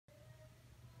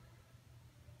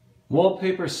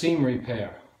Wallpaper seam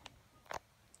repair.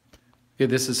 Okay,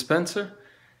 this is Spencer,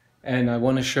 and I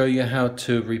want to show you how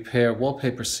to repair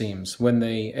wallpaper seams when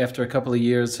they, after a couple of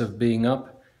years of being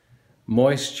up,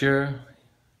 moisture,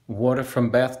 water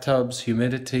from bathtubs,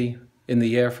 humidity in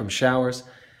the air from showers,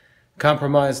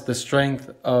 compromise the strength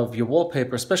of your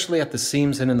wallpaper, especially at the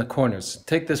seams and in the corners.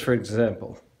 Take this for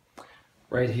example,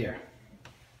 right here.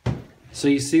 So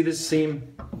you see this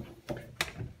seam?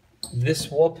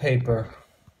 This wallpaper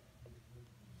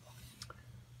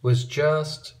was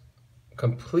just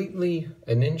completely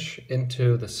an inch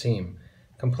into the seam,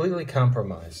 completely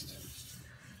compromised.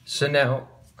 So now,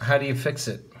 how do you fix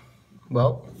it?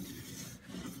 Well,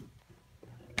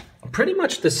 pretty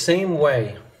much the same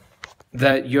way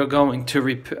that you're going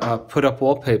to put up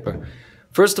wallpaper.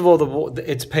 First of all,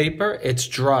 it's paper, it's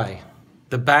dry.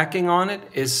 The backing on it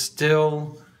is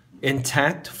still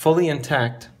intact, fully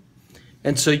intact.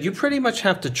 And so you pretty much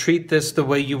have to treat this the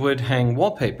way you would hang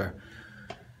wallpaper.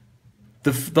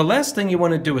 The last thing you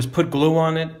want to do is put glue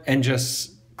on it and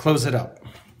just close it up.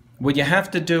 What you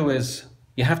have to do is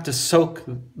you have to soak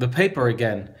the paper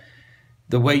again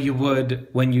the way you would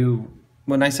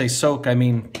when I say soak, I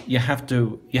mean you have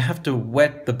to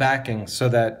wet the backing so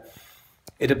that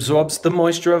it absorbs the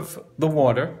moisture of the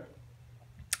water,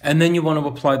 and then you want to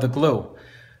apply the glue.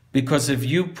 Because if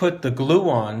you put the glue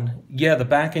on, yeah, the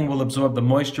backing will absorb the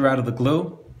moisture out of the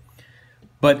glue,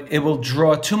 but it will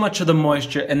draw too much of the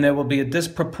moisture and there will be a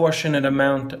disproportionate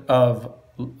amount of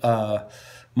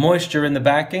moisture in the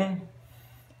backing,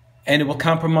 and it will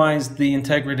compromise the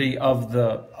integrity of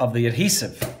the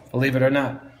adhesive, believe it or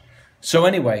not. So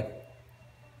anyway,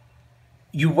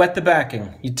 you wet the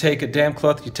backing. You take a damp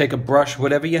cloth, you take a brush,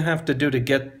 whatever you have to do to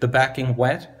get the backing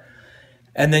wet,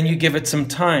 and then you give it some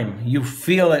time. You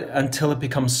feel it until it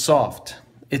becomes soft.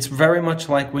 It's very much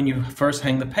like when you first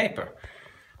hang the paper.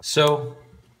 So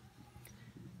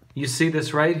you see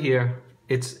this right here.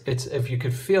 It's if you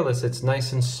could feel this, it's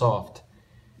nice and soft.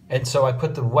 And so I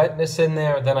put the wetness in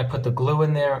there, then I put the glue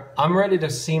in there. I'm ready to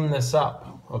seam this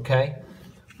up, okay?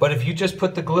 But if you just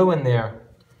put the glue in there,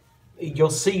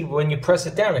 you'll see when you press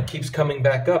it down, it keeps coming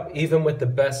back up, even with the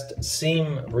best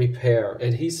seam repair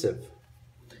adhesive.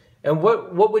 And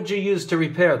what would you use to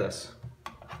repair this?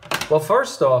 Well,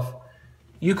 first off,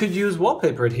 you could use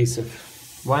wallpaper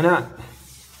adhesive. Why not?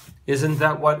 Isn't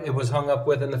that what it was hung up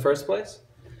with in the first place?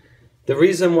 The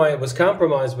reason why it was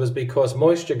compromised was because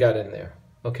moisture got in there,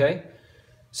 okay?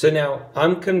 So now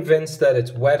I'm convinced that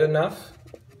it's wet enough.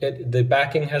 The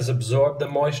backing has absorbed the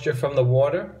moisture from the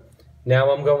water. Now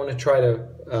I'm going to try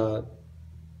to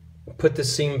put the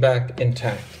seam back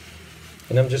intact.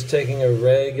 And I'm just taking a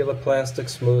regular plastic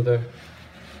smoother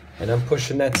and I'm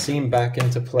pushing that seam back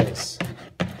into place.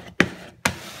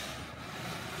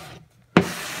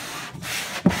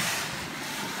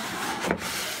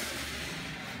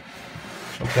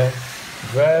 Okay,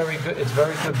 very good. It's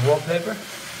very good wallpaper.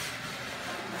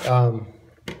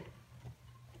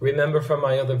 Remember from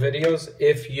my other videos,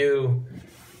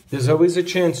 there's always a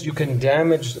chance you can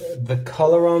damage the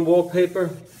color on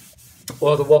wallpaper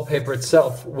or the wallpaper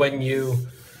itself when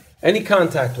any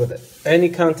contact with it. Any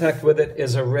contact with it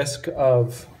is a risk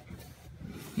of,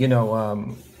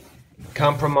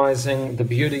 compromising the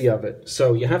beauty of it.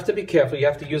 So you have to be careful. You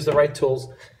have to use the right tools.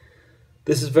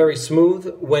 This is very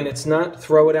smooth. When it's not,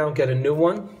 throw it out, get a new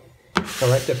one. All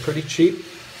right, they're pretty cheap.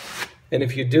 And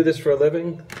if you do this for a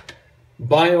living,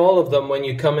 buy all of them when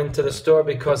you come into the store,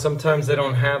 because sometimes they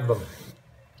don't have them.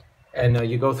 And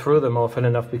you go through them often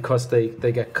enough because they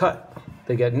get cut.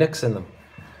 They get nicks in them.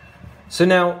 So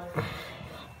now,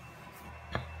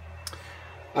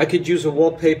 I could use a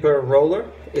wallpaper roller.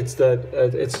 It's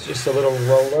just a little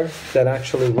roller that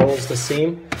actually rolls the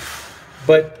seam.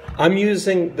 But I'm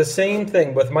using the same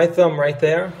thing with my thumb right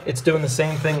there. It's doing the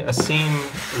same thing a seam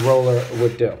roller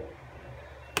would do.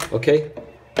 Okay?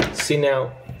 See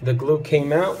now, the glue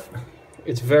came out.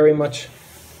 It's very much,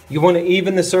 you want to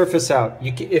even the surface out.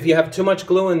 If you have too much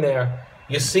glue in there,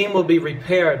 your seam will be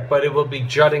repaired, but it will be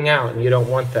jutting out, and you don't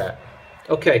want that.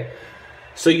 Okay,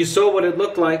 so you saw what it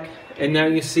looked like, and now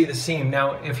you see the seam.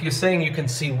 Now, if you're saying you can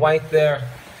see white there,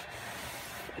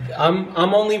 I'm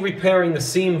only repairing the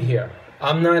seam here.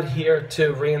 I'm not here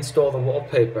to reinstall the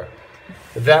wallpaper.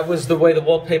 That was the way the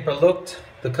wallpaper looked.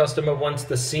 The customer wants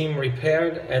the seam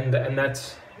repaired, and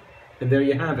there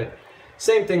you have it.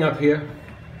 Same thing up here.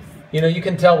 You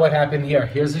can tell what happened here.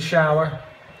 Here's a shower,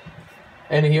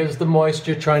 and here's the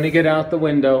moisture trying to get out the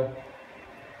window.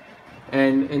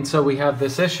 And so we have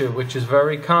this issue, which is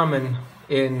very common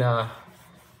in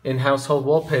household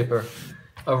wallpaper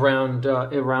around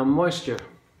moisture.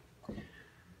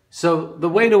 So the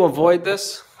way to avoid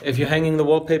this, if you're hanging the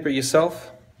wallpaper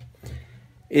yourself,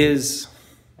 is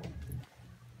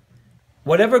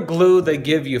whatever glue they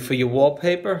give you for your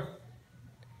wallpaper,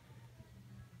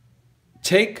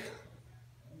 take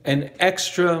an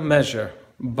extra measure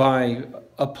by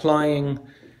applying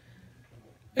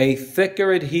a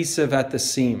thicker adhesive at the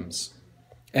seams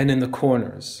and in the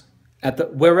corners.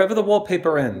 Wherever the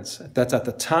wallpaper ends, that's at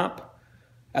the top,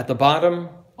 at the bottom,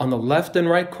 on the left and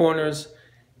right corners,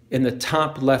 in the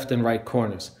top left and right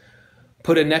corners.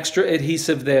 Put an extra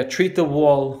adhesive there. Treat the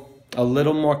wall a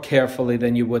little more carefully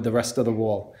than you would the rest of the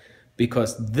wall,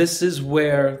 because this is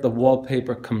where the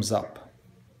wallpaper comes up.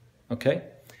 Okay?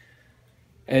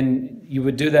 And you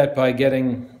would do that by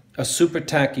getting a super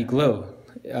tacky glue.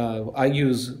 I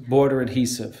use border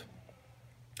adhesive.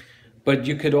 But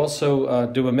you could also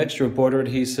do a mixture of border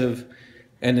adhesive,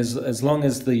 and as long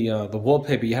as the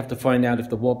wallpaper, you have to find out if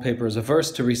the wallpaper is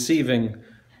averse to receiving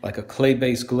like a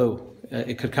clay-based glue.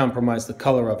 It could compromise the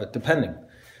color of it, depending.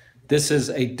 This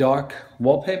is a dark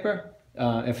wallpaper.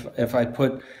 If I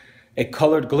put a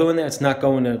colored glue in there, it's not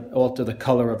going to alter the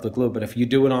color of the glue. But if you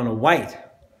do it on a white,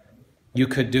 you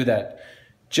could do that.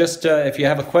 Just if you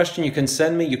have a question, you can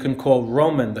send me. You can call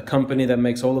Roman, the company that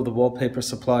makes all of the wallpaper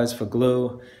supplies for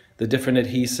glue, the different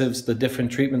adhesives, the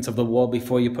different treatments of the wall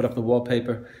before you put up the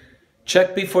wallpaper.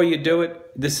 Check before you do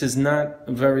it. This is not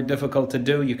very difficult to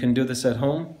do. You can do this at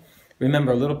home.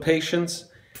 Remember, a little patience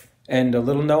and a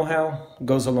little know-how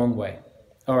goes a long way.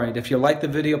 All right, if you like the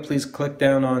video, please click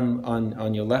down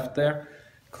on your left there.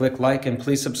 Click like and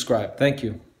please subscribe. Thank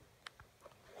you.